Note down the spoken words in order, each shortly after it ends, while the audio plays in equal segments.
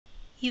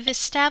You've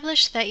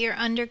established that your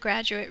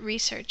undergraduate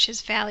research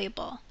is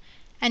valuable,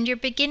 and you're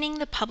beginning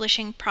the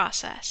publishing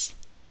process.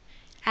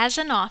 As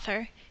an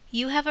author,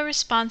 you have a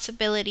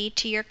responsibility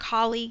to your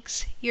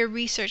colleagues, your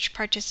research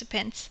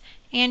participants,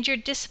 and your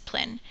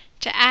discipline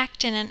to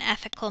act in an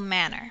ethical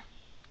manner.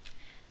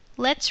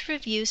 Let's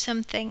review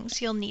some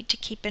things you'll need to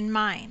keep in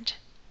mind.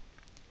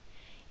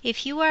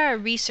 If you are a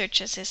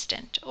research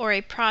assistant or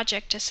a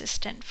project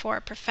assistant for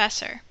a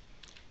professor,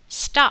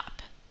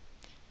 stop.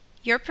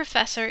 Your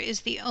professor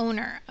is the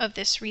owner of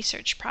this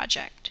research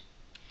project.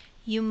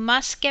 You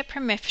must get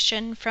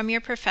permission from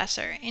your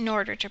professor in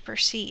order to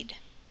proceed.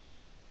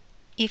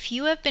 If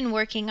you have been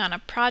working on a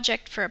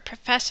project for a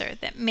professor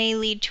that may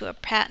lead to a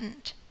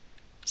patent,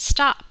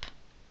 stop.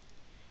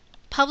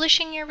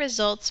 Publishing your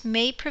results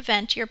may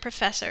prevent your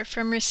professor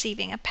from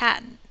receiving a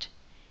patent.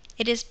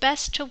 It is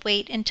best to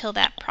wait until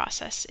that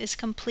process is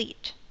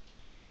complete.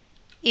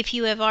 If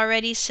you have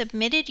already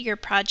submitted your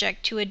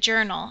project to a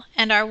journal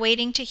and are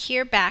waiting to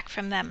hear back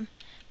from them,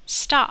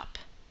 stop.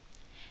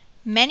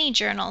 Many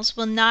journals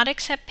will not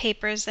accept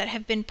papers that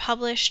have been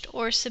published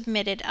or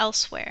submitted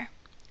elsewhere.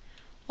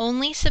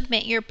 Only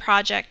submit your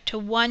project to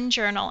one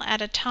journal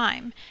at a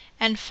time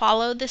and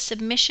follow the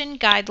submission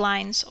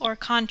guidelines or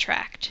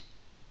contract.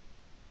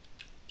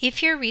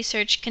 If your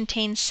research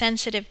contains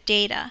sensitive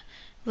data,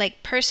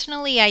 like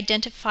personally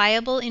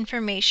identifiable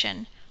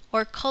information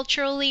or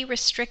culturally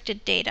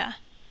restricted data,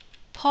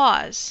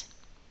 pause.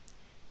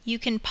 You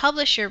can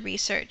publish your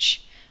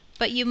research,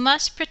 but you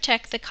must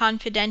protect the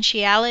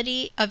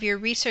confidentiality of your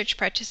research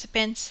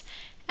participants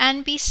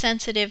and be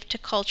sensitive to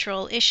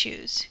cultural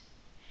issues.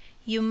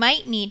 You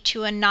might need to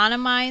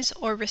anonymize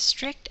or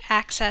restrict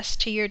access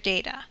to your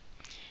data.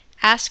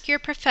 Ask your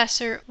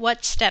professor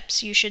what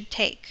steps you should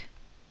take.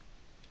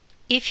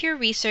 If your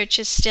research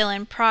is still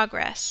in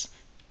progress,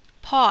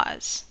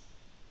 pause.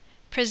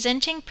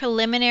 Presenting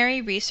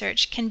preliminary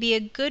research can be a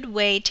good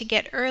way to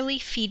get early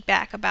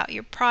feedback about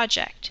your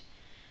project,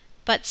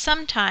 but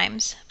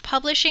sometimes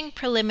publishing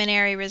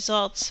preliminary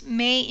results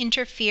may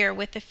interfere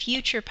with the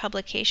future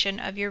publication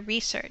of your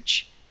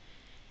research.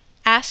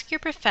 Ask your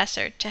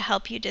professor to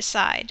help you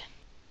decide.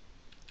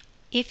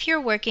 If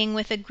you're working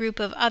with a group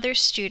of other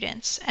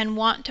students and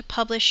want to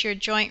publish your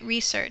joint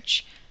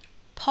research,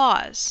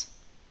 pause.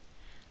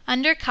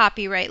 Under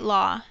copyright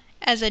law,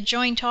 as a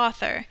joint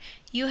author,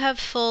 you have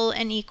full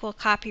and equal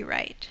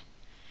copyright.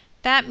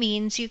 That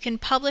means you can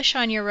publish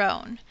on your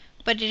own,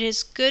 but it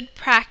is good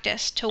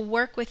practice to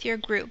work with your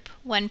group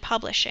when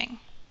publishing.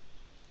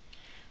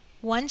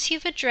 Once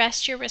you've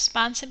addressed your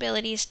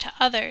responsibilities to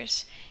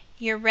others,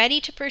 you're ready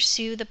to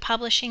pursue the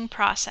publishing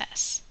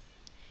process.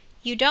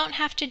 You don't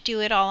have to do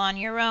it all on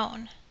your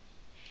own.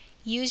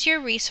 Use your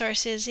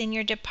resources in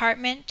your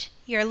department,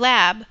 your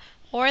lab,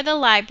 or the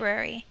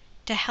library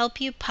to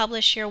help you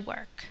publish your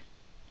work.